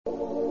Calling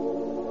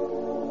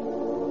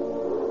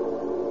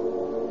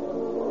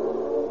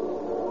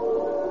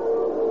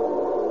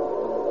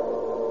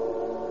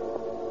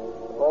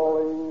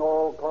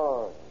All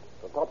Cars,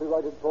 the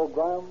copyrighted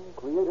program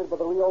created by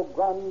the Rio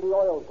Grande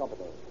Oil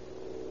Company.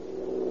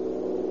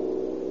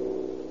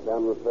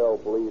 San Rafael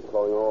Police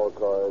calling all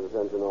cars,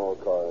 attention all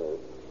cars.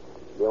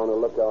 Be on the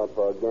lookout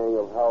for a gang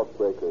of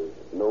housebreakers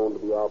known to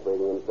be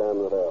operating in San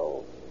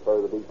Rafael.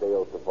 Further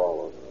details to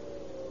follow.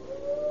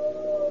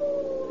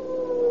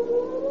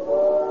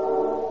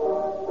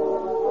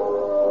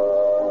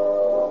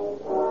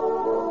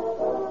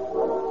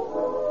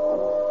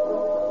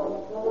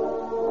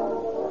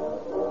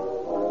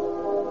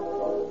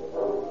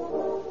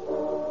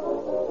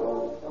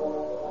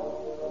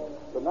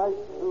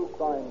 Tonight's true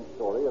crime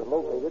story is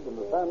located in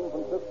the San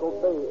Francisco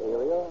Bay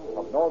Area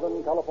of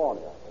Northern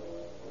California.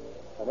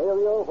 An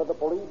area where the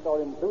police are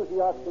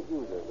enthusiastic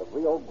users of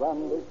Rio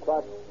Grande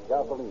cracked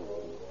gasoline.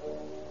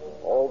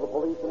 All the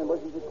police and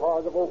emergency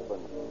cars of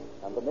Oakland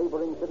and the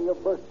neighboring city of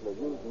Berkeley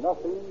use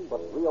nothing but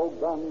Rio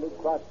Grande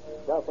cracked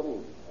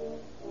gasoline.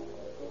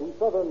 In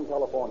Southern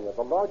California,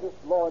 the largest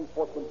law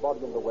enforcement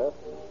body in the West,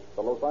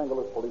 the Los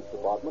Angeles Police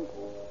Department,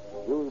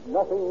 used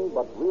nothing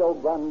but Rio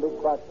Grande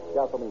cracked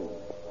gasoline.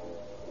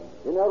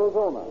 In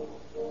Arizona,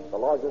 the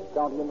largest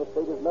county in the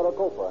state is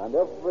Maricopa, and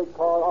every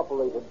car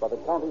operated by the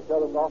county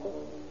sheriff's office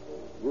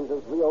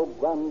uses Rio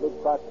Grande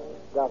cracked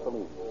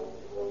gasoline.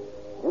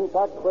 In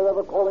fact,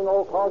 wherever calling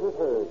all cars is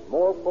heard,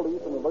 more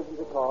police and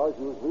emergency cars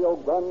use Rio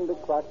Grande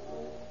cracked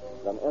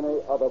than any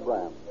other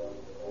brand.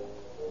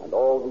 And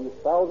all these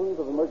thousands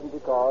of emergency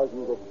cars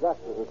use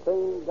exactly the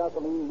same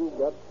gasoline you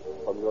get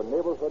from your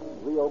neighborhood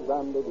Rio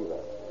Grande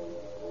dealer.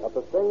 At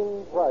the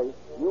same price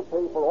you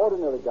pay for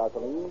ordinary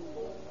gasoline,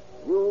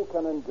 you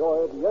can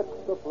enjoy the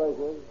extra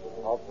pleasures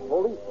of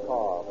police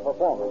car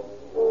performance.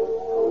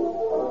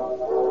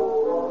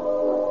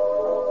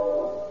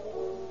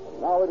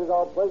 And now it is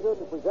our pleasure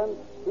to present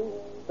Chief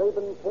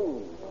Saban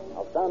King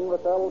of San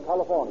Rafael,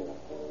 California,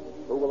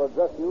 who will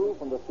address you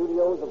from the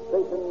studios of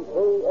station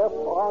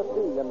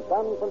KFRC in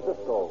San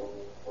Francisco.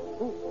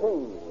 Chief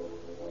King.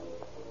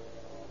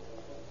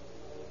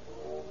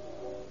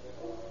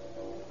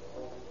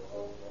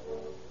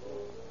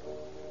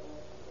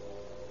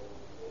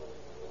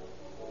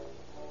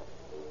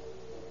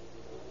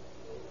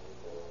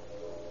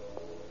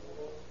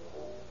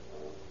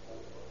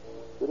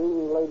 Good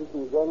evening, ladies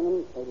and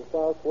gentlemen of the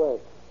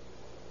Southwest.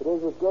 It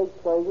is with great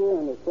pleasure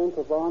and a sense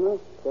of honor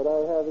that I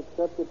have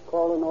accepted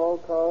Calling All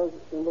Cars'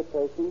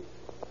 invitation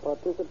to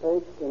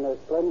participate in a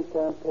splendid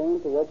campaign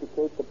to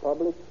educate the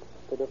public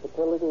to the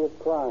fertility of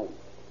crime.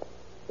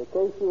 The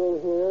case you will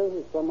hear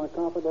is from my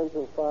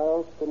confidential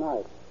files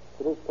tonight.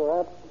 It is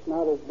perhaps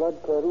not as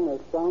blood-curdling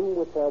as some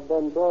which have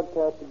been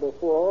broadcasted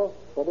before,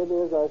 but it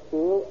is, I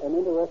feel, an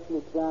interesting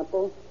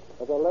example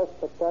of a less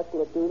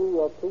spectacular duty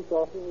your police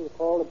officers are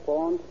called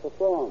upon to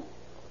perform.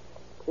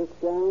 This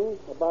gang,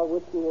 about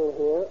which you will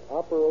hear,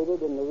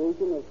 operated in the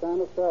region of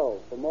Santa Fe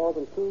for more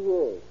than 2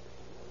 years.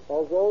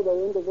 Although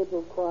their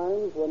individual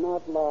crimes were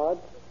not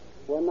large,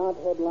 were not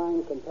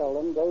headline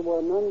compelling, they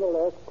were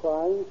nonetheless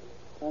crimes,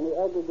 and the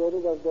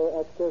aggregated of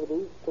their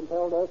activities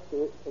compelled us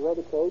to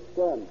eradicate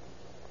them.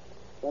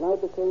 When I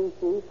became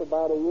chief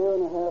about a year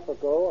and a half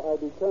ago, I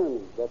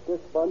determined that this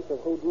bunch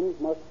of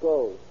hoodlums must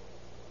go.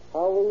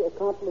 How we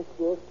accomplished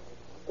this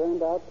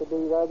turned out to be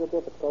a rather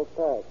difficult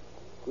task.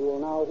 You will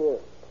now hear.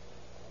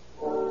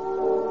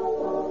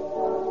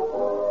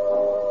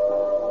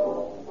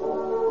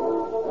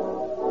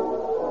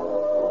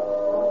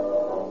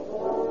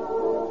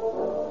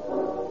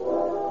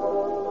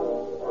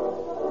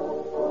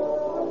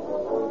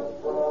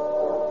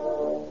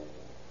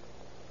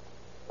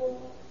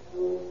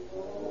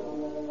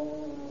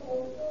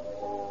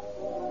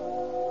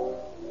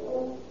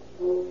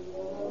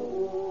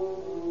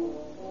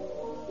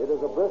 It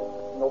is a brisk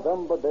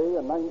November day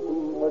in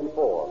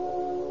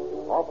 1934.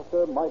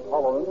 Officer Mike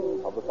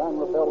Holloran of the San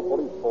Rafael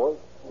Police Force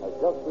has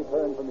just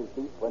returned from his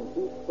beat when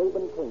Chief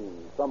Saban King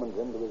summoned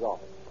him to his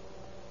office.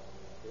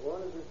 You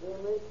wanted to see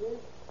me, Chief?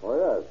 Oh,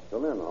 yes.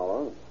 Come in,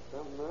 Holland.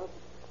 Something up?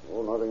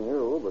 Oh, nothing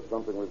new, but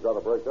something we've got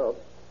to break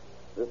up.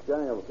 This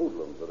gang of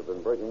hoodlums that have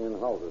been breaking in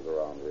houses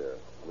around here.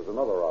 There was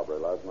another robbery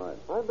last night.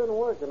 I've been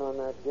working on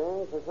that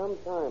gang for some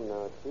time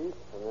now, Chief,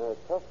 and they're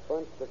a tough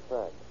bunch to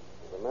crack.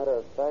 As a matter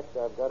of fact,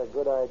 I've got a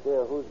good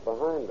idea who's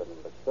behind them,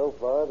 but so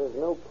far there's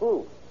no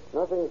proof.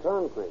 Nothing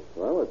concrete.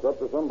 Well, it's up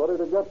to somebody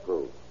to get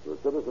proof. The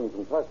citizens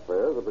and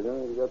taxpayers are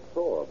beginning to get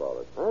sore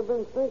about it. I've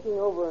been thinking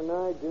over an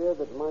idea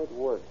that might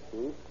work,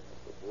 Chief.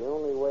 It's the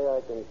only way I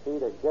can see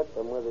to get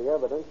them with the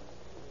evidence.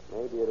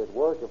 Maybe it'd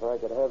work if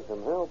I could have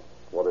some help.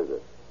 What is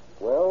it?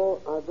 Well,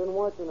 I've been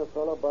watching a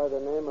fellow by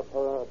the name of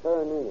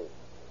Peranini.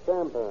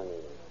 Sam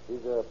Peranini.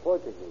 He's a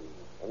Portuguese,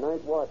 a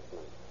night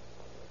watchman.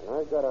 And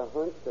I've got a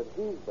hunch that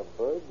he's the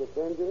bird that's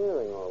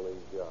engineering all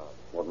these jobs.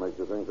 What makes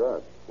you think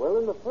that? Well,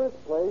 in the first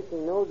place, he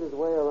knows his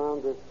way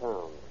around this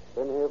town.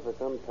 Been here for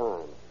some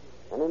time.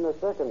 And in the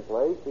second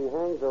place, he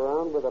hangs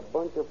around with a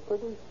bunch of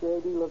pretty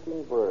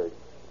shady-looking birds.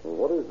 Well,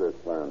 what is this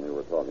plan you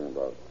were talking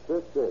about?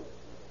 Just this.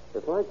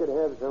 If I could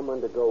have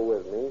someone to go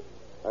with me,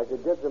 I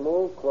could get some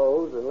old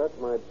clothes and let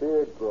my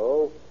beard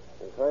grow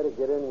and try to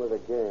get in with a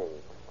gang.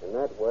 And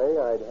that way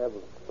I'd have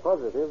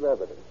positive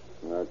evidence.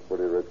 That's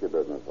pretty risky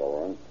business,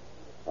 all right.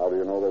 How do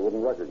you know they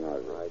wouldn't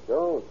recognize it? I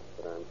don't,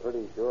 but I'm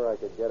pretty sure I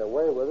could get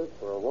away with it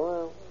for a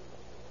while.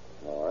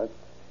 All right.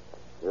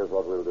 Here's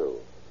what we'll do.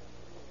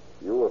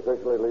 You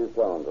officially leave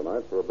town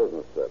tonight for a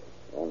business trip,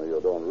 only you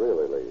don't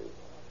really leave.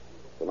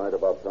 Tonight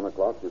about 10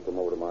 o'clock, you come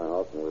over to my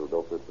house and we'll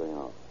dope this thing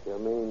out. You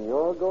mean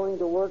you're going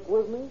to work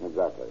with me?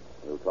 Exactly.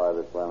 We'll try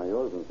this plan of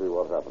yours and see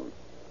what happens.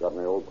 Got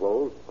any old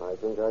clothes? I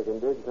think I can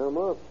dig some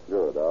up.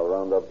 Good. I'll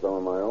round up some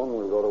of my own and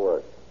we'll go to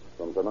work.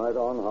 From tonight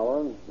on,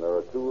 Howard, there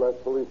are 2 less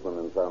policemen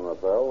in San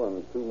Rafael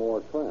and 2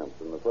 more tramps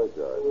in the freight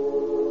yard.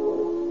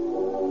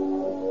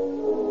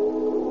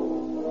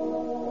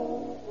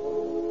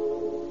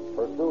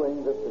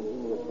 Pursuing this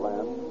ingenious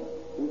plan,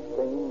 Chief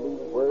Kane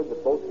leaves word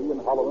that both he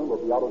and Holloran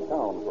will be out of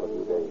town for a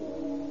few days.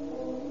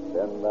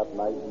 Then that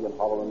night, he and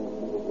Holloran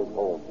leave his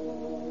home,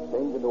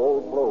 change into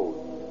old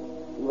clothes,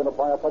 even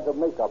apply a touch of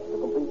makeup to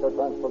complete their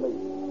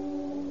transformation.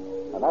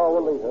 An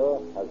hour later,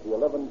 as the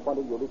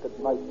 11:20 Eureka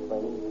night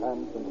train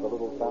pants into the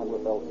little San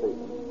Rafael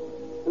station,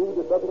 2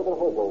 disreputable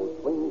hobos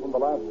swing from the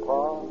last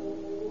car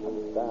and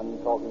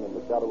stand talking in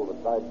the shadow of a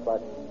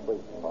side-tracked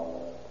freight car.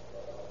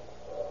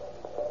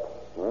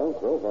 Well,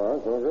 so far,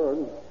 so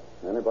good.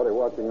 Anybody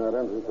watching that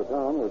entrance to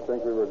town would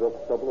think we were just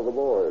a couple of the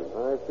boys.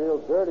 I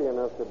feel dirty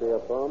enough to be a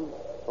bum.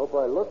 Hope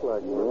I look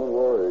like one. Don't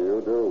worry,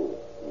 you do.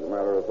 As a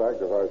matter of fact,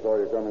 if I saw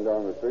you coming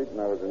down the street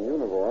and I was in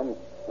uniform,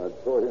 I'd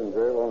throw you in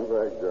jail on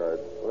back charge.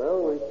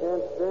 Well, we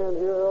can't stand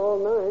here all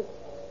night.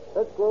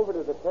 Let's go over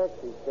to the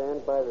taxi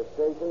stand by the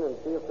station and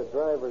see if the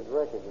drivers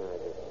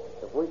recognize us.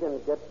 If we can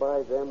get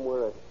by them,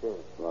 we're a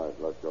cinch. Right,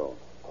 let's go.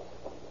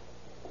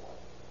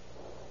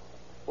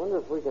 Wonder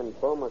if we can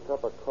bum a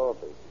cup of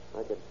coffee.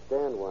 I could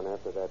stand one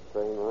after that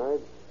train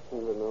ride,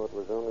 even though it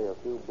was only a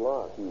few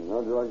blocks.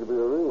 How'd you like to be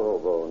a real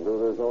hobo and do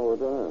this all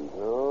the time?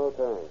 No,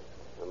 thanks.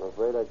 I'm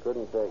afraid I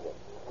couldn't take it.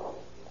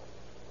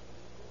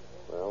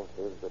 Well,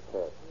 here's the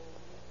test.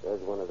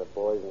 There's one of the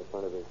boys in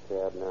front of his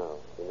cab now.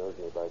 He knows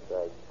me by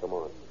sight. Come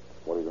on.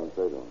 What are you going to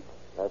say to him?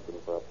 Ask him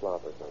for a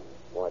flop or something.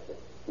 Watch it.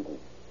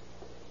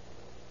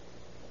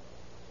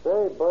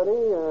 Say, buddy,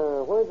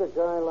 where's a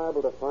guy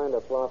liable to find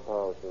a flop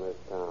house in this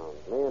town?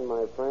 Me and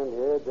my friend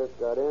here just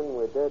got in.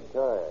 We're dead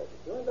tired.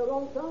 You're in the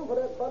wrong town for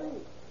that, buddy.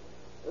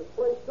 This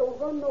place don't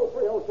run no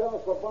free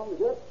hotels for bums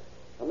yet.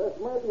 Unless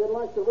maybe you'd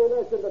like to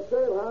relax in the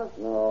jailhouse.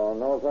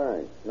 No,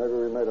 thanks. Maybe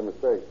we made a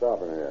mistake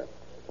stopping here.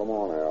 Come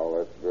on, Al.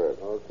 Let's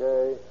drift.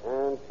 Okay.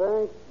 And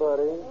thanks,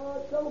 buddy.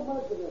 Don't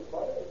mention it,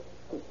 buddy.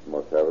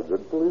 Must have a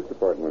good police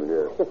department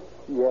here.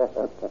 Yeah.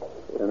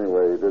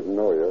 Anyway, he didn't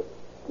know you.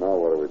 Now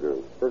what do we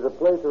do? There's a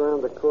place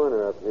around the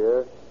corner up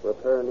here where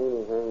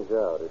Paranini hangs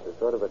out. It's a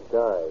sort of a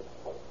dive.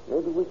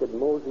 Maybe we could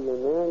mosey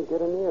in there and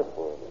get an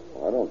earful.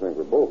 I don't think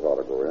we both ought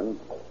to go in.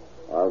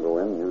 I'll go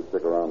in and you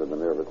stick around in the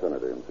near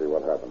vicinity and see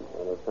what happens.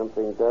 And if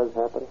something does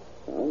happen?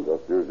 Well,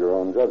 just use your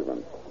own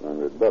judgment.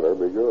 And it better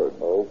be good.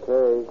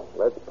 Okay.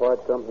 Let's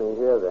part company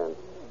here then.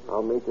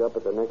 I'll meet you up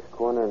at the next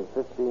corner in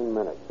 15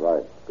 minutes.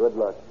 Right. Good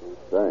luck.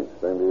 Thanks.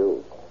 Same to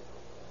you.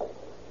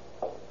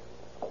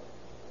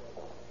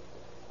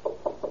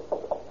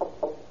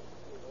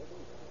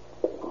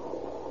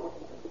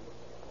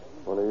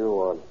 What do you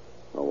want?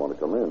 I want to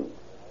come in.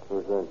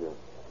 Who sent you?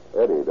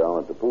 Eddie down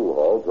at the pool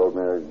hall told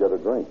me I'd get a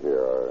drink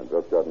here. I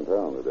just got in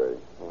town today.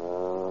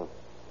 All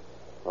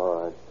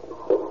right.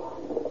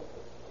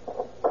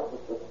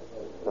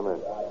 Come in.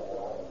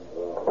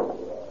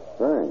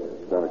 Thanks.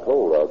 It's kind of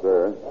cold out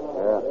there.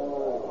 Yeah.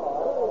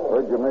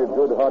 Heard you made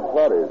good hot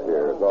toddies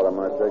here. Thought I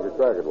might take a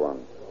crack at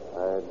one.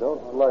 I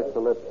don't like to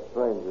let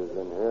strangers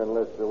in here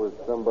unless there was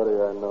somebody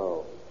I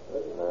know.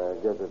 I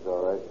guess it's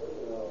all right.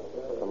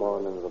 Come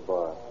on into the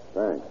bar.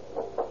 Thanks.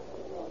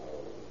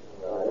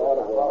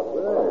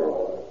 Say,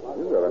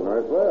 you got a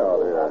nice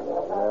layout here.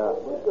 Yeah.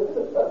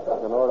 You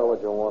can order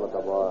what you want at the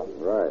bar.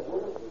 Right.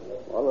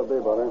 What'll it be,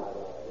 buddy?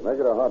 Make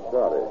it a hot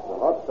toddy. A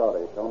hot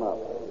toddy, coming up.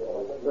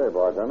 Say,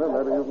 bartender,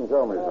 maybe you can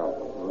tell me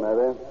something.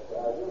 Maybe.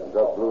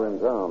 Just flew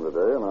in town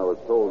today, and I was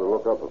told to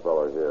look up a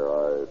fellow here.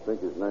 I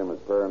think his name is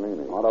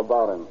Paranini. What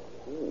about him?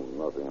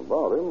 Nothing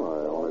about him.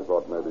 I only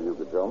thought maybe you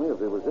could tell me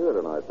if he was here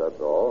tonight,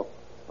 that's all.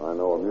 I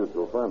know a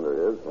mutual friend of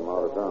his from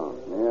out of town.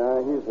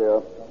 Yeah, he's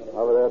here.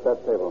 Over there at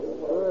that table.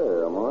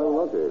 Hey, am I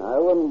lucky? I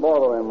wouldn't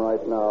bother him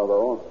right now,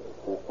 though.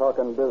 He's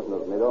talking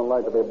business, and he don't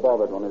like to be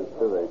bothered when he's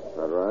busy. Is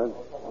that right?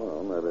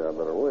 Well, maybe I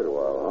better wait a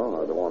while, huh?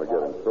 I don't want to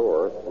get him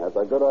sore. That's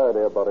a good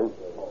idea, buddy.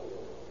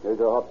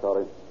 Here's your hot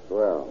toddy.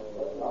 Well,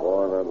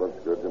 boy, that looks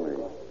good to me.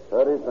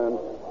 30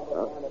 cents.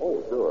 Huh? Oh,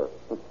 sure.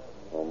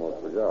 Almost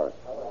forgot.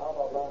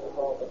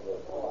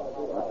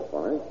 That's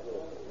funny.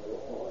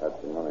 Had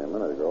some money a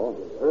minute ago.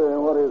 Hey,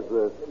 what is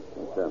this?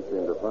 I can't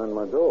seem to find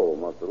my dough.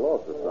 Must have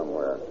lost it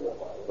somewhere.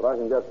 But I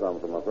can get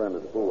some from my friend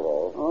at the pool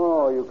hall.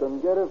 Oh, you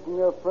can get it from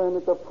your friend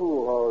at the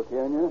pool hall,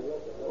 can you?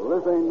 Well,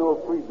 this ain't no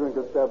free drink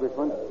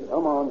establishment.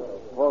 Come on.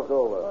 fork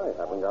over? I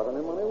haven't got any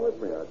money with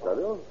me, I tell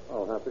you.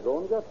 I'll have to go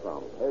and get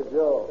some. Hey,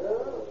 Joe,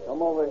 come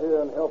over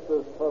here and help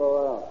this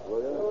fellow out, will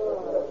you?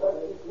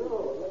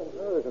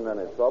 There isn't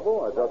any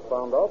trouble. I just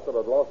found out that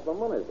I'd lost some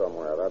money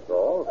somewhere, that's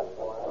all.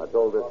 I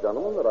told this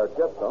gentleman that I'd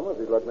get some if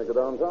he'd let me go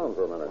downtown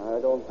for a minute.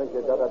 I don't think you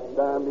got a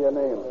dime to your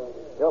name.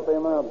 Help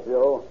him out,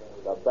 Joe.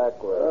 The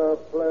backward.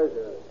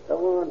 Pleasure.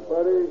 Come on,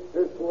 buddy.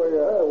 This way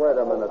Hey, wait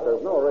a minute. There's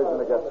no reason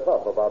to get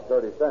tough about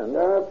 30 cents.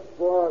 Stop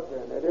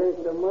walking. It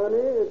ain't the money,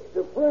 it's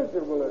the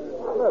principle of it.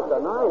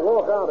 Listen, I'll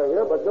walk out of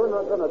here, but you're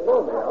not going to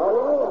throw me out.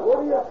 Well,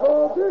 what do you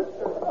call this?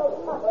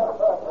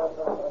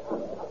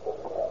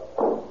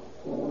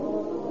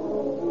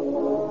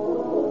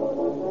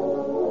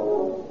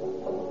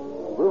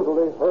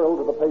 Brutally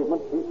hurled to the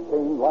pavement, Chief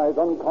Kane lies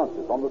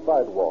unconscious on the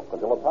sidewalk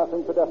until a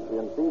passing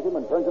pedestrian sees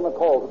him and turns in a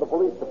call to the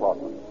police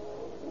department.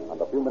 And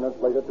a few minutes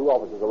later, 2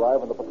 officers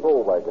arrive in the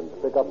patrol wagon to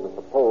pick up the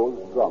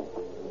supposed drunk.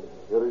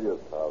 Here he is,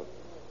 pal.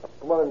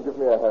 Come on and give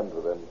me a hand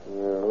with him.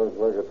 Yeah, looks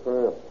like a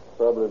tramp.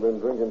 Probably been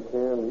drinking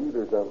canned heat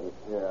or something.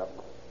 Yeah.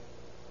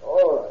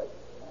 All right.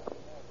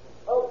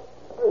 Oh,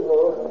 there you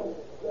go.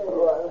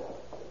 All right.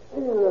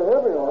 He's a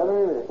heavy one,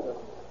 ain't he?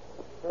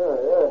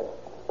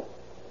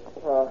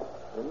 Yeah.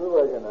 In the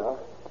wagon now.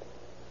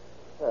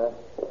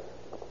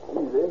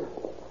 Easy.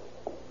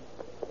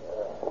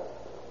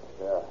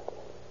 Yeah.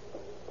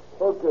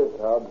 Okay,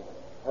 Todd.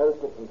 I'll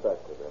get some back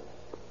with him.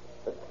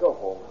 Let's go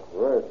home.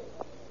 Right.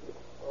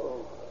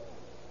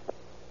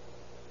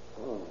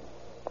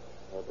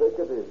 Now, take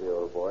it easy,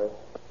 old boy.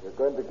 You're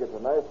going to get a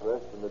nice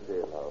rest in the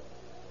jailhouse.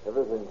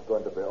 Everything's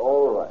going to be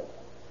all right.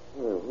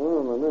 Hey, where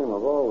in the name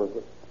of all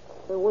this...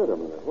 Hey, wait a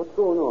minute. What's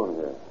going on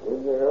here?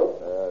 Need your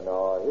help?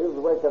 No, he's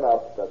waking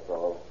up, that's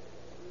all.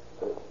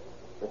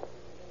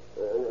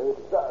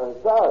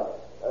 Sarge,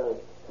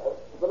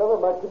 deliver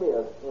my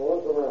Camille.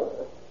 What's the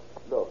matter?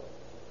 Look.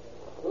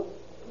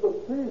 The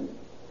thief.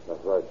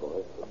 That's right,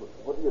 boy.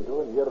 What are you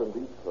doing here in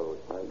these clothes?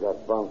 I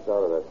got bounced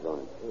out of that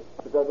joint.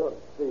 But I don't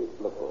see.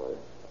 Look, boy.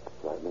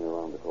 Slide me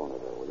around the corner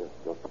there, will you?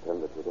 Just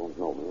pretend that you don't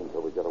know me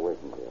until we get away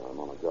from here. I'm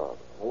on a job.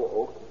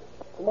 Oh, okay.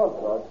 Come on,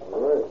 Sarge.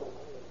 All right.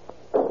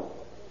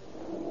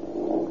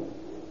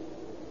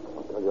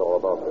 I'll tell you all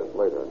about this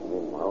later.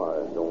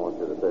 Meanwhile, I don't want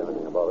you to say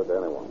anything about it to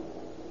anyone.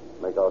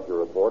 Make out your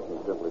report and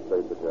simply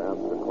state that you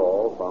answered a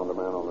call, found a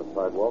man on the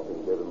sidewalk,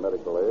 and gave him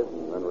medical aid,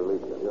 and then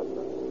released him. Yes,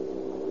 sir.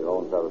 For your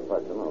own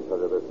satisfaction, I'll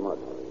tell you this much.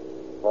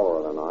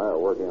 Holleran and I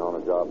are working on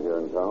a job here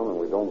in town,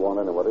 and we don't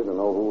want anybody to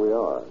know who we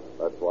are.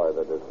 That's why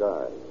they're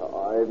disguised.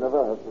 I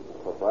never had such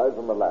a surprise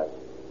in my life.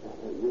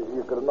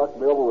 You could have knocked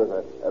me over with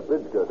a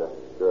bridge girder.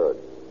 Good.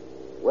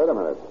 Wait a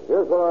minute.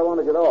 Here's where I want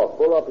to get off.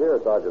 Pull up here,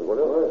 Sergeant,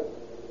 will you?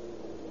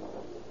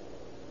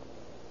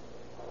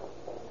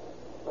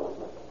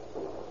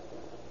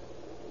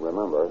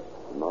 Remember,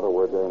 not a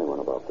word to anyone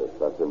about this.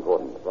 That's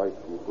important. Right,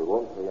 Chief. We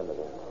won't say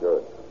anything.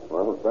 Good.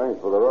 Well, thanks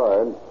for the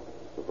ride.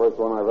 The first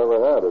one I've ever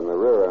had in the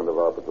rear end of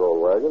our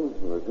patrol wagon.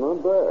 And it's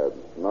not bad.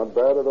 Not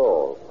bad at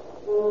all.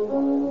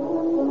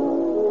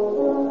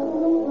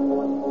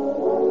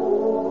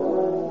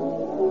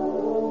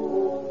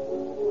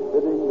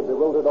 Bidding the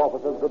bewildered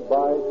officers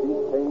goodbye, Chief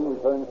Kane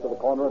returns to the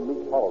corner and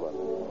meets Holleran.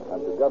 And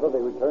together they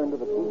return to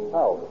the chief's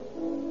house,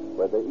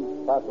 where they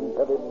each fasten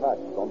heavy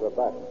packs on their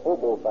backs,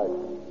 hobo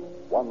fashion.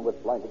 One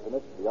with blankets in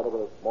it, the other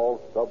with a small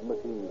stub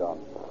machine gun.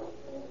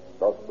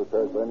 Thus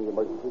prepared for any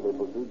emergency, they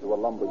proceed to a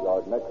lumber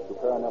yard next to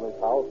Farinelli's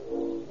house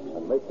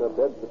and make their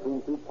beds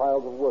between 2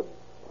 piles of wood,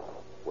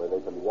 where they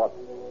can watch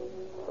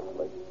the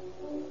place.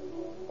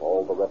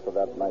 All the rest of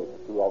that night,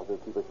 the 2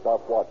 officers keep a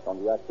sharp watch on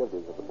the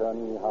activities of the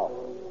Farinelli house.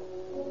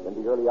 In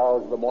the early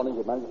hours of the morning,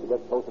 they manage to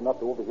get close enough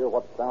to overhear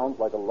what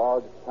sounds like a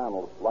large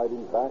panel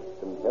sliding back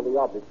and heavy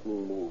objects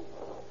being moved.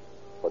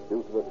 But due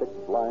to the thick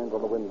blinds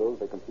on the windows,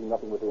 they can see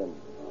nothing within.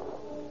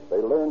 They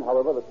learn,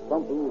 however, that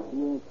something is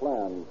being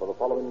planned for the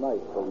following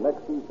night. So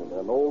next evening, in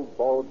an old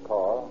borrowed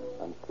car,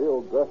 and still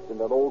dressed in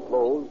their old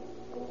clothes,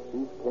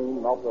 Chief Kane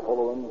and Officer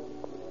Holleran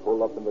pull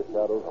up in the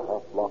shadows a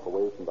half block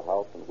away from the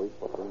house and wait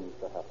for things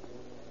to happen.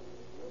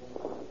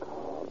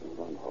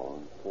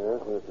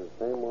 Yes, it's the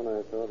same one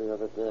I saw the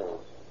other day.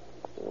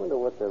 I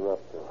wonder what they're up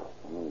to.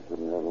 Well, we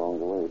shouldn't have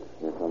long to wait.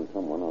 Here comes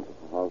someone out of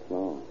the house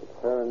now. It's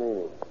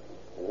Farinelli.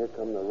 And here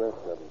come the rest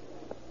of them.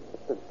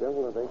 What the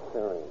devil are they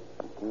carrying?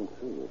 I can't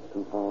see. It's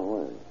too far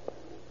away.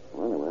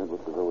 Well, anyway, it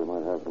looks as though we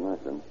might have some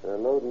action. They're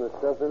loading the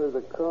stuff into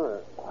the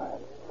car.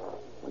 Quiet.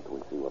 Wait till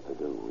we see what they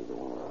do. We don't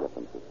want to get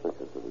them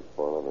suspicious that we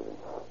spoil everything.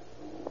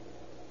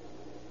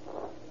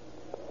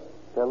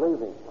 They're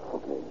leaving.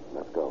 Okay,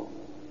 let's go.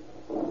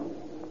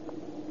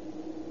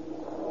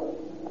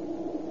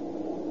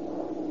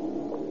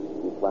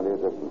 Keep plenty of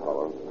distance,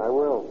 fellows. I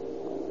will.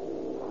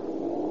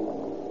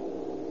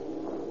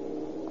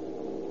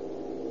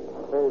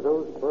 Hey,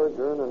 those birds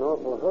are in an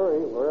awful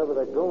hurry wherever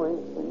they're going.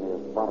 They may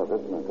have spotted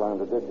us and are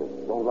trying to ditch us.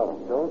 Don't let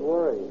them. Don't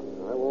worry.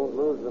 I won't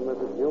lose them if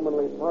it's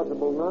humanly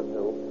possible not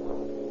to.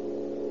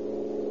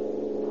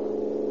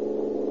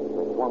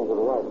 There's one to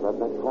the right, that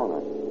next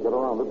corner. Get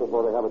around it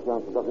before they have a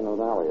chance to duck into an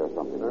alley or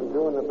something. I'm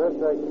doing the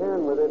best I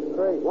can with this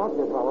crate. Watch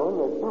it, Holloran.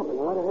 There's something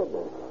right ahead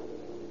there.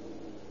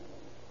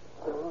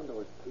 Get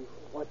onto it, Chief.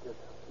 Watch it.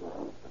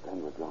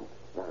 Pretend we're drunk.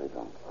 Very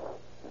drunk.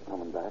 They're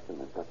coming back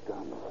and they've got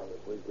guns.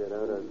 If we get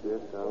out of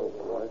this, I'll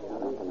watch. Shut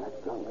up and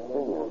act drunk.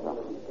 Sing or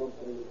something.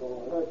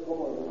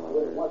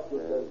 Watch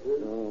yourself,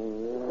 kid.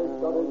 Ain't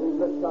got anything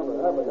this summer,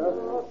 have we,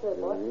 huh?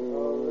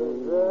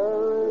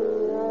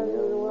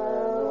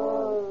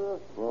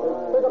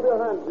 Pick up your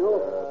hands, you.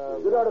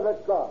 Get out of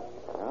that car.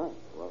 Huh?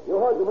 You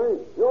heard me.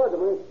 You heard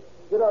me.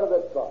 Get out of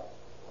that car.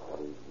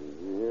 Did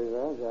you hear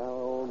that,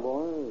 old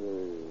boy?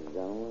 The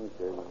gentleman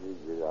said you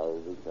get out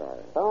of the car.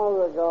 Tell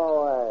them to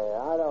go away.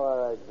 I don't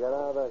want to get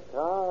out of the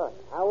car.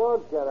 I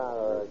won't get out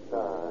of the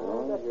car.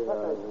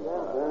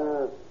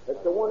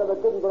 It's the one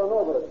that didn't run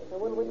over it.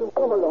 What do we do?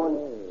 Come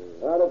along.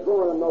 They're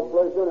going in no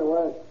place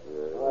anyway.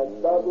 I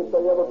doubt if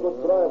they ever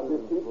could drive this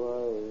Chief.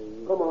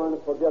 Come on,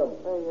 forget them.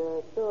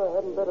 Hey, sure, I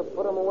hadn't better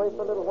put him away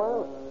for a little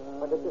while.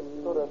 I could just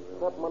sort of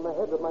tap him on the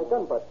head with my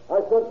gun butt. I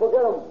said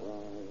forget them.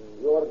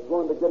 You're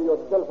going to get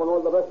yourself and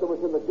all the rest of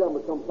us in the jammer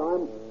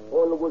sometime.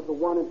 All of us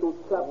wanting to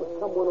slap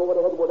someone over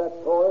the head with that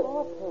toy.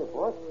 Okay,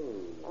 boss.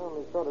 I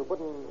only thought it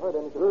wouldn't hurt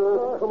anything.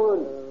 Come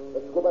on.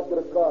 Let's go back to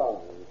the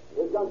car.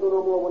 We can't do no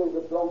more when he's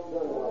a drunk.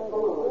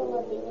 Come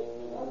on.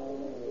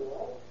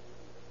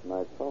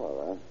 Nice fellow,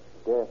 huh?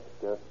 Death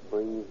just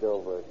breezed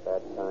over us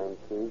that time,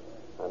 Chief.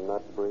 I'm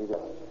not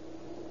breathing.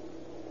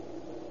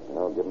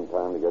 Well, give them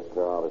time to get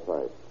out of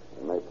sight.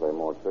 They may play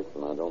more tricks,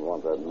 and I don't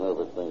want that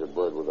nervous-fingered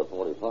bird with a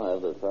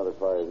 45 to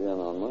satisfy his in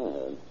on my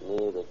head.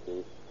 Neither,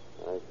 Chief.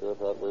 I sure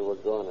thought we were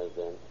goners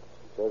then.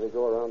 Say they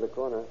go around the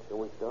corner. Can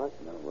we start?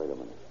 No, wait a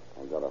minute.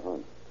 I've got a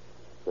hunch.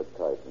 Sit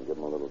tight and give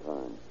them a little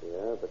time.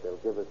 Yeah, but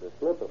they'll give us a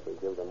slip if we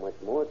give them much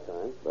more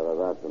time. Better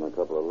that than a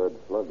couple of lead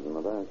slugs in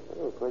the back. I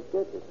don't quite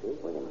get you, Chief.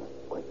 Wait a minute.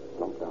 Quick,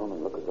 slump down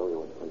and look as though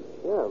you were asleep.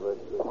 Yeah, but...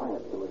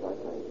 Quiet, do as I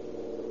say.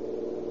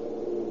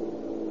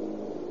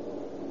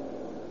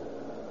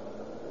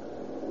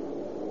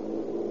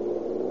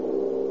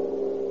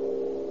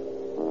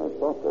 I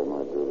thought they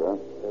might do that.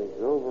 They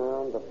drove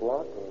around the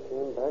block and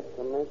came back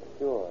to make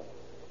sure.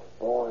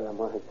 Boy,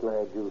 am I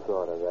glad you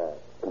thought of that.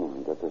 Come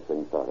on, get this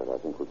thing started. I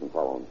think we can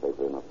follow them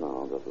safely enough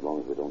now, just as long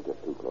as we don't get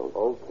too close.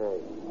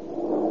 Okay.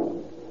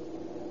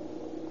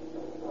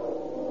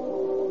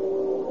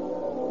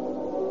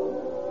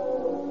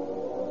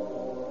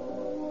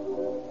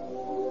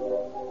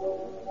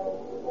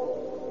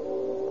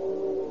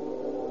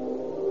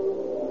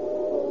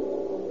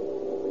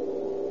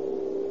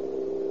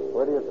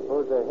 Where do you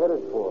suppose they're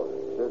headed for?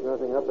 There's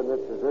nothing up in this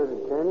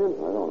deserted canyon?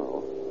 I don't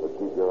know. But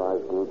keep your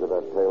eyes glued to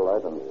that tail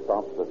light and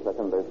stop the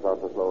second they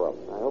start to slow up.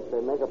 I hope they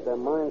make up their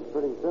minds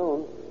pretty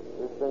soon.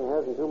 This thing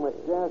hasn't too much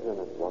gas in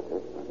it. Watch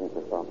it. I think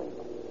they're stopping.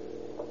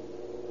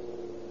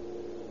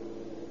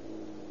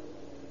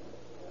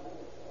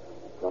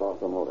 Got off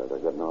the motor.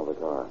 They're getting out of the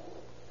car.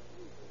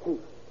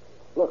 Chief,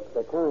 look,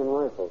 they're carrying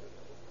rifles.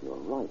 You're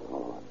right,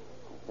 Holloran.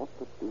 What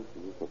the deuce do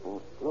you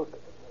suppose? Look,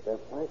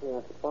 they're flashing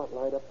a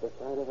spotlight up the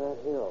side of that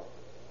hill.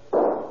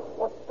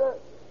 What's that?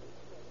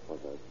 For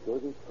the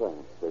dirty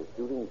tramps, they're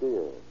shooting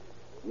deer,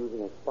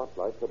 using a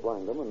spotlight to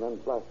blind them and then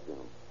blasting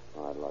them.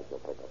 I'd like to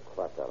take a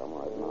crack at them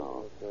right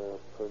now. It's a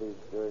pretty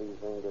dirty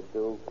thing to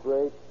do.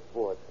 Great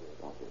sport.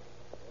 Watch it.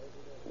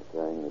 They're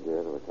carrying the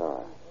deer to the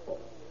car.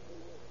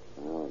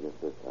 Well, I guess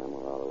this time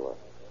we're out of luck.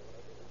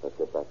 Let's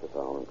get back to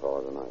town and call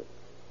it a night.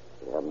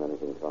 We haven't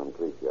anything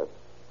concrete yet,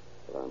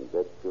 but I'm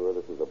dead sure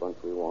this is the bunch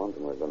we want,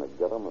 and we're going to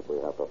get them if we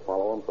have to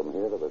follow them from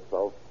here to the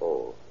South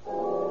Pole.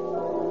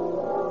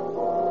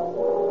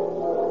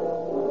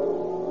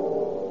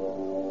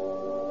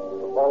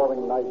 The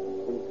following night,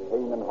 Chief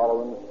Kane and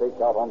Holloran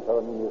stake out on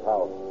Paranini's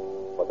house,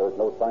 but there's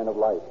no sign of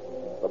life.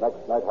 The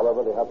next night,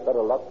 however, they have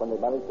better luck when they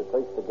manage to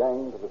trace the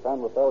gang to the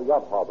San Rafael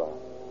yacht harbor.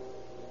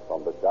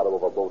 From the shadow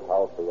of a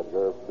boathouse, they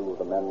observe two of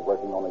the men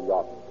working on a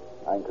yacht,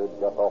 anchored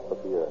just off the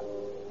pier.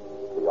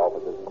 The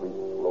officers creep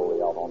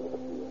slowly out onto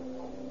the pier.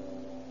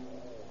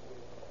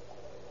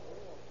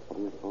 What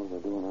do you suppose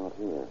they're doing out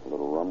here? A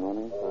little rum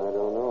running? I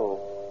don't know,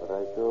 but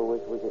I sure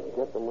wish we could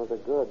get them with a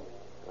good.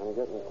 I'm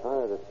getting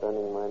tired of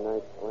spending my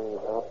nights playing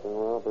cops and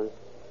robbers.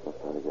 Let's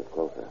try to get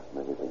closer.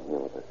 Maybe we can hear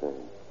what they're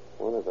saying.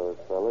 One of those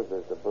fellas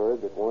is the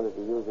bird that wanted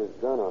to use his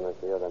gun on us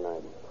the other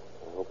night.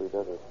 I hope he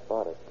doesn't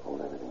spot us. Hold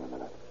everything a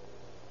minute.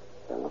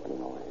 They're looking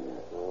over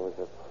here. I was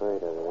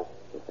afraid of this.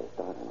 If they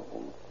start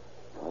anything,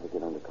 try to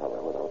get under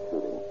cover without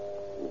shooting.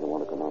 You don't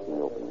want to come out in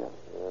the open yet.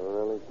 They're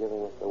really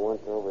giving us the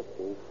once-over,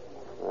 Chief.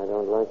 I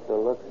don't like the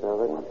looks of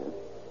it. Watch it.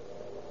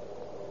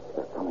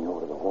 They're coming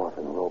over to the wharf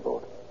in a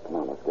rowboat. Come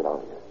on, let's get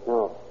out of here.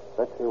 No,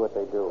 let's see what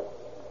they do.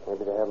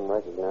 Maybe they haven't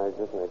recognized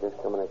us and they're just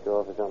coming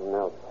ashore for something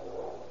else.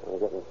 I'm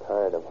getting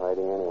tired of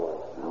hiding anyway.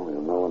 Now,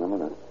 we'll know in a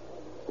minute.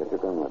 Get your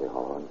gun ready,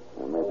 Holloran.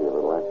 There may be a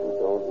little action.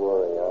 Don't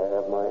worry. I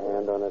have my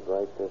hand on it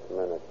right this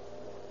minute.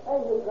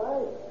 Hey, you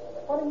guys.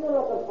 What are you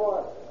looking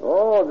for?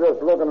 Oh,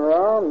 just looking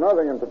around.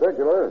 Nothing in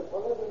particular.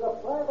 Well, this is a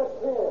private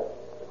pier.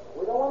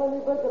 We don't want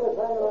any visitors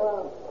hanging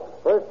around.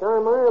 First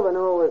time I ever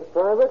knew it was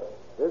private.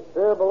 This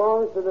pier belongs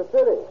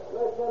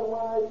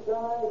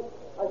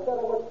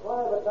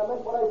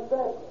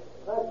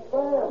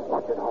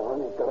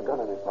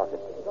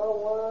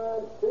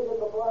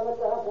I'd like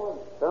to have one.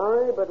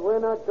 Sorry, but we're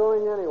not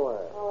going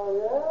anywhere. Oh,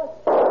 yeah?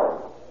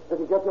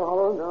 Did he get you,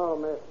 Hollow? No,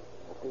 miss.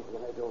 I think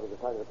we're going to go over to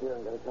the side of the pier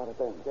and get a shot at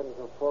them. Getting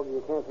so foggy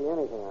you can't see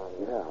anything out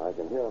here. Yeah, I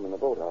can hear them in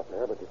the boat out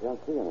there, but you can't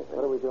see anything.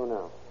 What do we do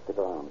now? Stick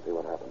around and see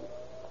what happens.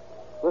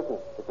 Listen,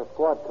 it's a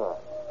squad car.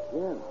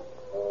 Yeah.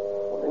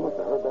 Well, they must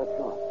have heard that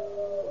shot.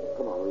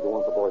 Come on, we don't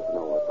want the boys to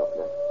know what's up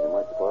yet. They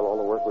might spoil all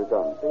the work we've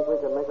done. Think we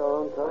can make our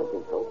own car? I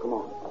think so. Come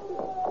on.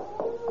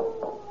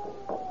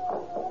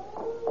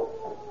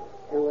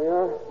 Here we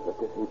are. But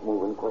this he's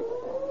moving quick.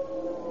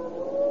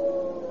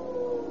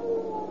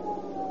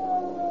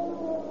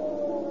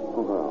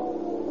 Well,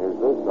 here's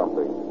this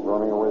something.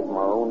 Running away from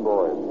our own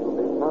boys. It'll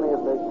be funny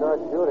if they start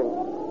shooting.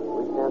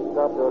 We can't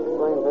stop to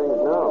explain things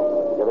now.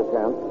 If you get a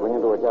chance, swing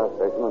into a gas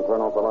station and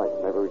turn off the lights.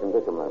 Maybe we can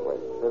ditch them that way.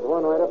 There's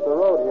one right up the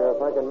road here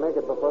if I can make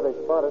it before they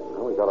spot it.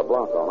 Well, we got a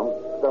block on them.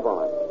 Step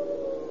on it.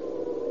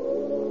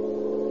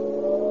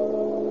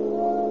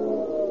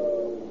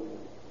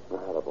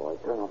 Atta boy,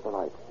 turn off the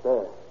lights.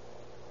 There.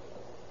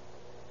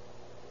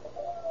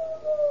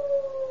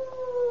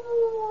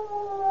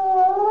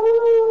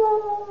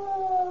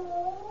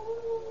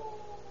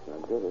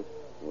 That did it.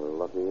 We're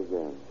lucky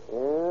again.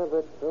 Yeah,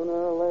 but sooner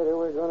or later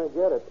we're going to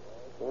get it.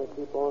 Can't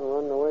keep on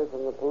running away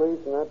from the police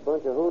and that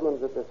bunch of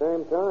hoodlums at the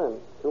same time.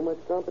 Too much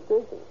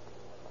competition.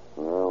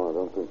 Well, I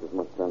don't think there's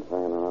much sense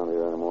hanging around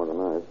here anymore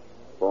tonight.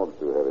 Fog's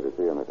too heavy to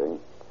see anything.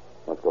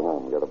 Let's go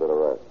home and get a bit of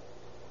rest.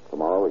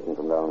 Tomorrow we can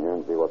come down here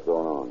and see what's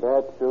going on.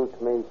 That suits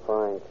me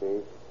fine,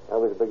 Chief.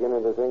 I was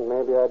beginning to think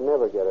maybe I'd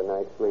never get a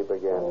night's sleep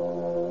again.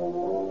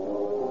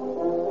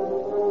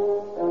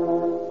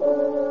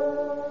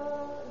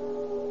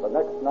 The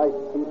next night,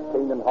 Chief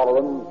Kane and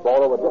Holloran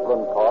borrow a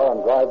different car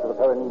and drive to the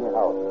Peronini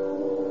house.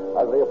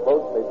 As they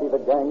approach, they see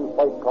the gang's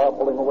white car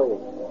pulling away.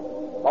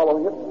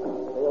 Following it,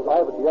 they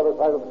arrive at the other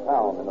side of the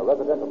town in a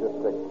residential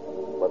district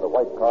where the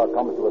white car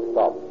comes to a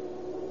stop.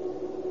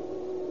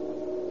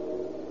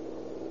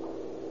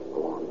 Go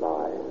on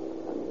by.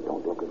 And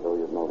don't look as though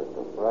you've noticed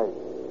them. Right.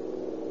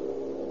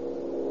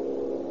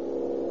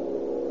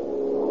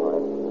 All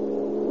right.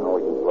 Now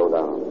we can slow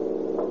down.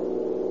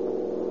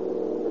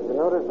 Did you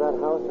notice that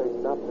house they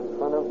stopped in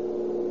front of?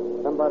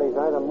 Somebody's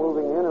either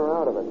moving in or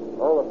out of it.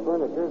 All the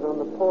furniture's on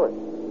the porch.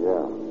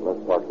 Yeah. Let's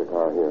park the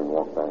car here and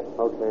walk back.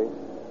 Okay.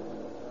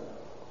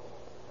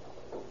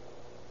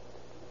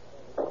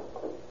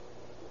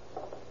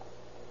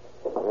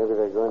 Maybe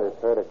they're going to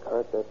try to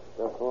cart that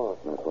stuff off.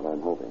 That's what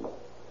I'm hoping.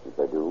 If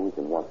they do, we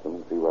can watch them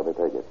and see where they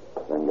take it.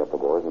 Then get the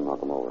boys and knock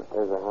them over.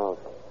 There's a house.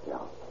 Yeah.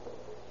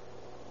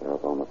 They're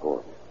up on the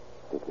porch.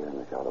 Stick here in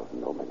the shadows and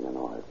don't make any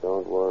noise.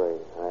 Don't worry.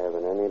 I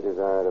haven't any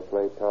desire to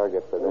play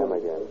target for them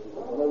again.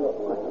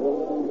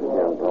 You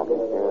hear them talking?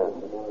 Yeah.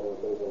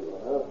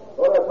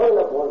 All right, hurry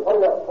up, boys.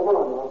 Hurry up. Come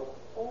on now.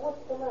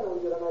 What's the matter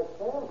with you tonight,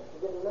 Sam? You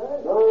getting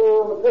mad? No,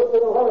 I'm just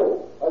in a hurry.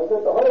 I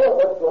said to hurry up,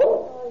 that's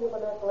all. You've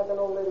been acting like an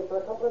old lady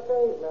for a couple of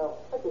days now.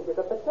 I think you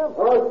got the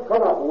temper. All right,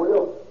 come up, will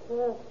you?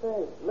 Yeah,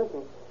 say,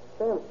 listen.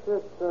 Sam's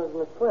shirt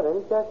Miss Flint, ain't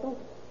he, Jackson?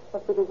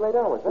 Must be these late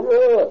hours, huh?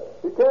 Yeah,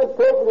 you can't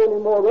take it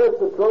anymore. That's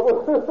the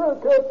trouble.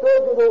 Can't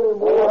take it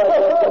anymore.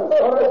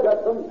 All right,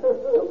 Jackson.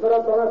 You put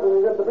up the rest and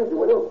you get the busy,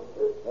 will you?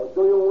 Or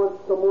do you want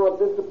some more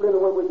discipline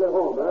when we get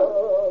home, huh?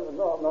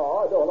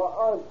 No, I don't.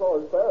 I'm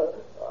sorry, sir.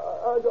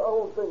 I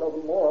won't say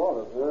nothing more,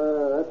 honest.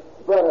 That's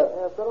better.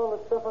 Yeah, I've got all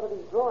the stuff out of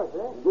these drawers,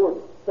 eh? Good.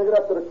 Take it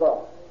up to the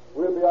car.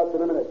 We'll be out in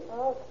a minute.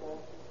 Okay.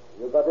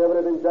 You got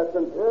everything,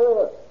 Jackson?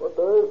 Yeah, what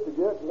there is to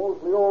get,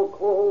 mostly old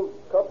clothes,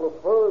 a couple of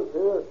furs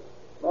here.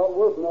 Not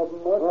worth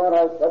nothing much. All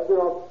right, that's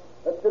enough.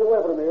 Let's get away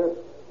from here.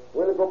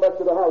 We'll go back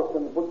to the house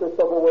and put this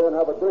stuff away and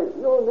have a drink.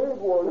 You need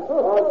one.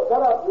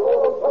 Shut up. You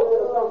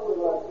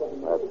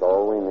That's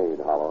all we need,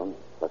 Halloran.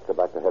 Let's get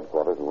back to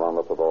headquarters and round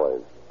up the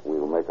boys.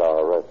 We'll make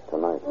our arrest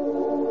tonight.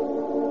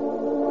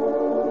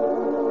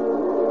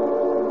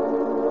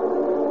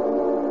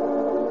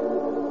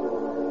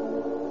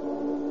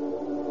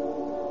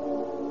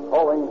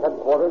 Calling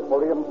headquarters for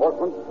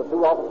reinforcements, the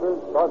two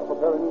officers start for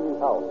Peronini's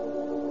house.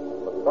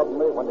 But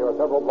suddenly, when they are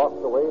several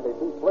blocks away, they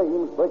see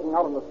flames breaking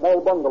out in a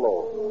small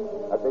bungalow.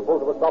 As they pull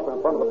to a stop in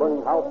front of the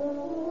burning house,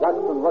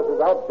 Jackson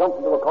rushes out,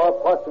 jumps into a car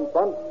parked in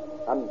front,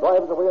 and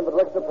drives away in the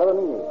direction of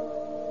Peronini.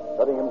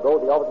 Letting him go,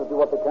 the officers do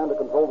what they can to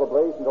control the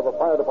blaze until the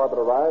fire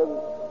department arrives,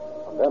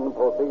 and then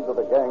proceed to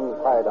the gang's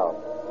hideout.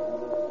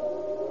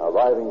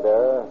 Arriving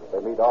there, they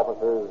meet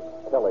officers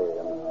Kelly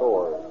and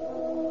Storrs.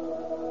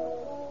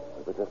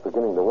 We were just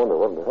beginning to wonder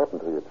what had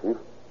happened to you, Chief.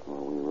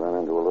 Well, we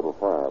ran into a little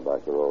fire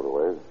back the road a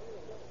ways.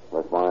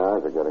 Unless my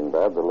eyes are getting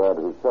bad, the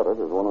lad who set it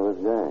is one of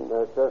his gang.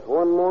 There's just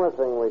one more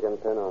thing we can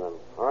pin on him.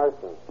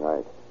 Arson.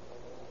 Right.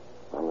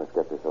 Now, let's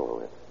get this over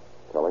with.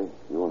 Kelly,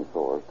 you and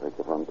Storrs take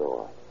the front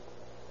door.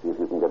 See if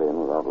you can get in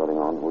without letting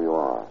on who you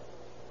are.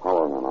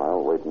 Holloran and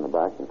I'll wait in the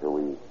back until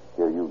we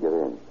hear you get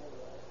in.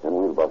 Then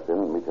we'll bust in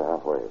and meet you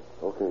halfway.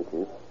 Okay,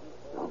 Chief.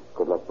 Now,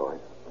 good luck, boys.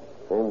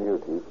 Same to you,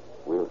 Chief.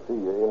 We'll see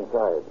you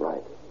inside.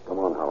 Right. Come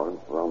on, Holloran.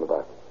 Around the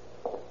back.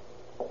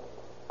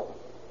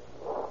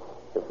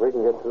 If we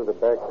can get through the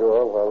back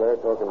door while they're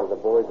talking to the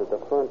boys at the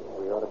front,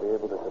 we ought to be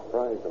able to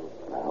surprise them.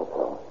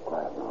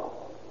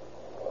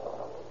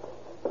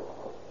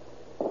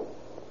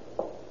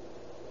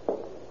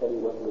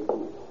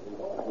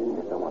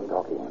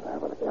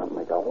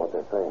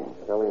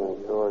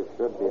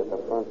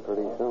 around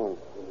pretty soon.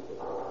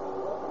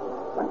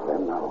 Like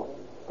them now.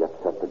 Get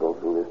set to go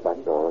through this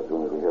back door as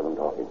soon as we hear them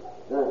talking.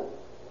 Yeah.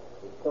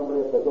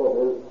 Somebody at the door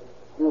is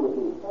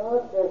beautiful.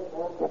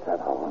 Get that,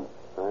 Howland.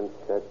 I'm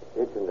set,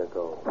 itching to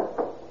go.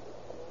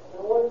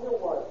 What do you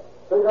want?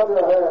 Take up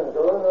your hands,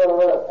 you're under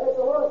arrest. Hey,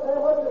 so what,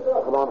 Sam? What did you do?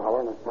 Come on,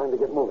 Howland. It's time to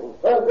get moving.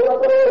 Sam, get up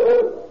the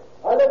road.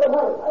 I let them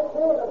have it. I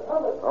can't. I'm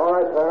coming. All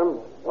right, Sam.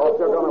 Toss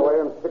your gun away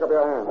and stick up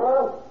your hand.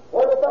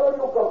 Where the fellow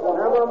you come from?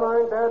 Never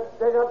mind that.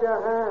 Stick up your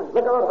hand.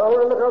 Look out,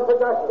 Howland. Look out for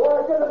Jackson. Go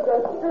on, get him,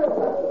 Jackson. Get him.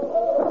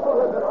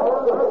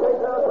 I'll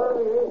take that for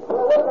me.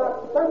 Well, look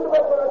out. Send him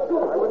up when I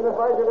shoot. I wouldn't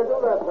advise you to do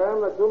that,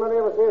 Sam. There's too many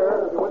of us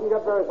here. You wouldn't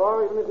get very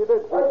far even if you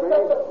did shoot me.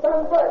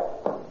 Stand back.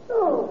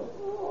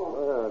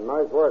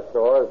 Nice work,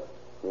 Stores.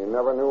 He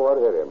never knew what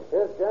hit him.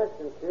 Here's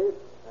Jackson, Chief.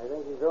 I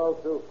think he's all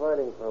through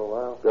fighting for a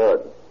while.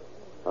 Good.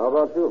 How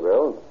about you,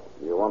 Bill?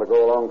 You want to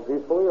go along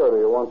peacefully, or do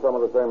you want some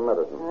of the same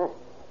medicine?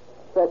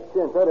 Fat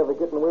chance I'd ever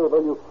get in the way with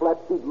all you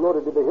flat feet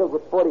loaded to the hills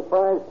with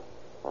 45s.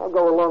 I'll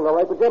go along all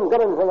right, but you haven't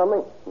got anything on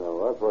me.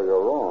 Well, that's where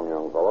you're wrong,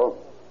 young fellow.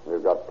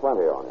 You've got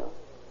plenty on you.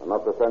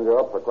 Enough to send you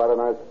up for quite a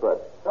nice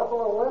stretch.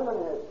 Couple of women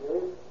here,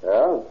 Chief.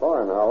 Yeah,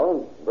 fine,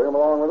 Howland. Bring them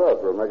along with us.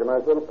 We'll make a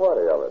nice little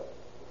party of it.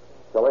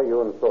 Kelly,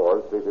 you and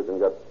Swords, see if you can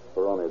get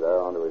Peroni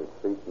there onto his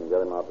feet and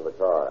get him out to the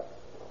car.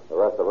 The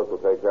rest of us will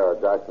take care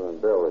of Jackson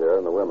and Bill here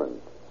and the women.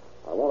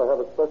 I want to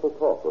have a special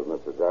talk with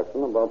Mr.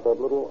 Jackson about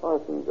that little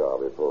arson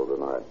job he pulled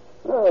tonight.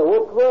 Hey,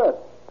 what's that?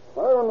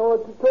 I don't know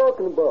what you're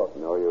talking about.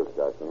 No use,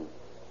 Jackson.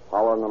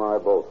 Howland and I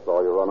both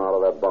saw you run out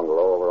of that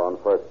bungalow over on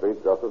First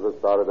Street just as it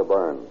started to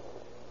burn.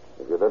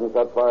 If you didn't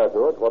set fire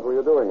to it, what were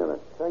you doing in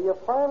it? So you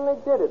finally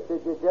did it,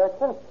 did you,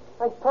 Jackson?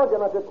 I told you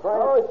not to try.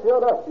 Oh,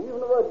 shut up.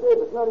 Even if I did,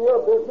 it's none of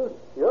your business.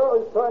 You're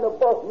always trying to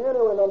buff me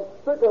anyway, and I'm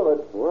sick of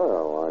it.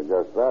 Well, I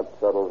guess that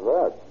settles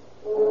that.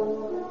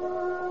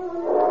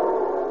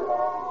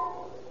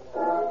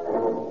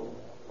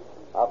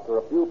 After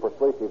a few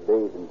persuasive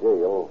days in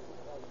jail,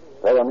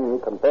 Peroni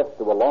confessed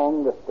to a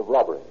long list of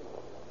robberies.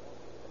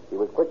 He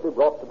was quickly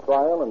brought to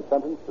trial and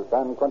sentenced to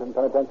San Quentin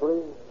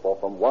Penitentiary for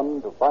from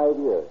 1 to 5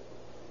 years.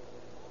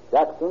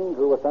 Jackson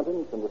drew a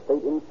sentence in the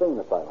state insane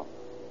asylum.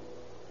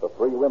 The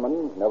 3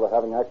 women, never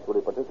having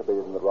actually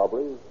participated in the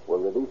robberies, were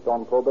released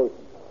on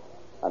probation.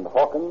 And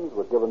Hawkins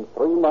was given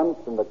 3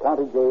 months in the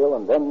county jail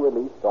and then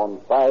released on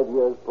 5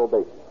 years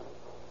probation.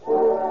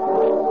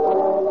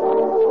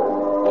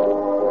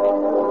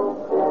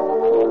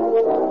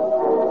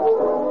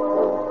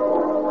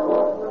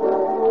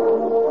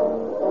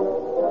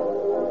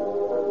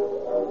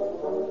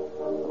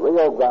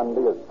 Rio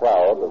Grande is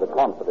proud of the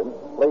confidence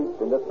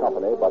placed in this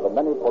company by the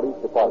many police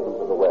departments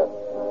of the West,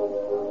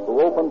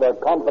 who opened their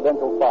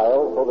confidential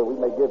files so that we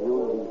may give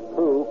you these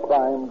true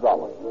crime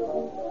dramas,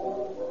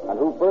 and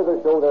who further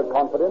show their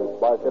confidence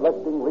by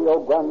selecting Rio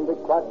Grande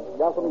cracked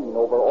gasoline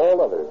over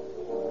all others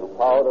to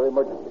power their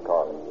emergency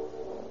cars.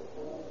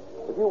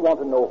 If you want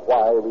to know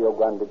why Rio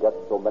Grande gets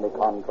so many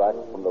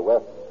contracts from the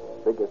West's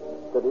biggest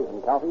cities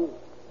and counties,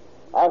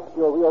 ask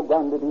your Rio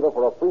Grande dealer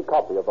for a free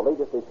copy of the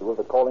latest issue of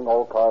the Calling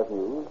All Cars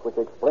News, which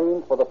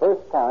explains for the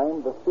first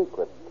time the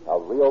secret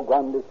of Rio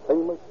Grande's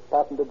famous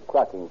patented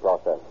cracking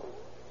process.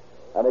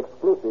 An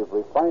exclusive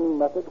refining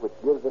method which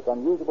gives this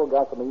unusual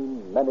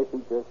gasoline many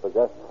features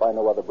possessed by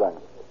no other brand.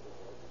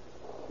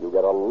 You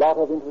get a lot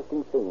of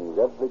interesting things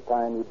every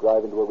time you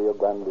drive into a Rio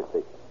Grande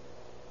station.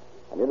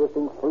 An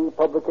interesting free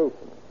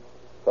publication,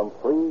 some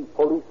free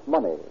police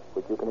money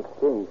which you can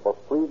exchange for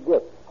free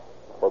gifts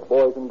for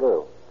boys and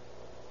girls.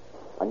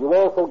 And you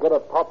also get a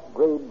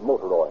top-grade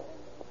motor oil,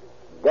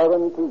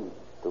 guaranteed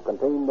to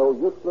contain no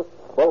useless,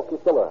 bulky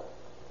filler,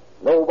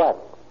 no wax,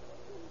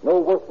 no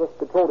worthless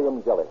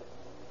petroleum jelly.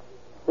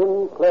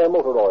 Sinclair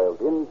motor oils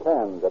in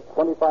cans at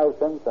 25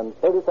 cents and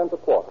 30 cents a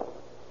quart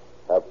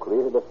have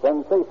created a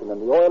sensation in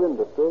the oil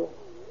industry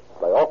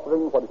by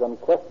offering what is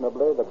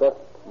unquestionably the best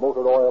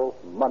motor oil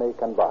money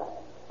can buy.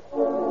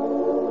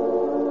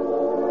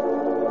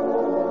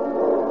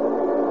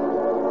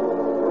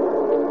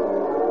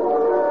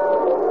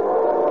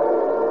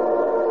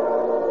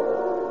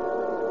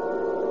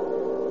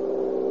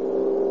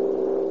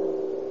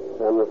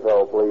 San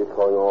Rafael Police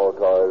calling all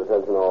cars,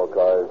 attention all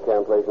cars,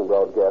 cancellation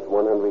broadcast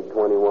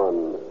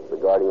 121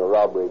 regarding a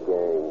robbery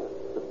gang.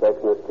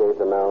 Suspects in this case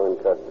are now in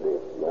custody.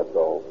 That's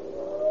all.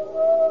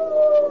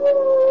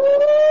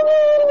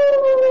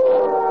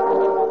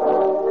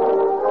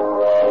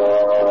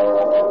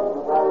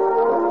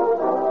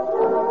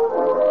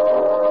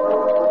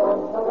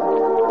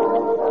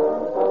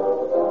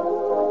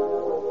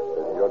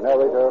 This is your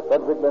narrator,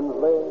 Frederick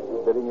Lindsley,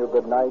 bidding you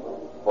good night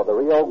for the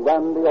Rio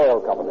Grande Oil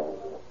Company.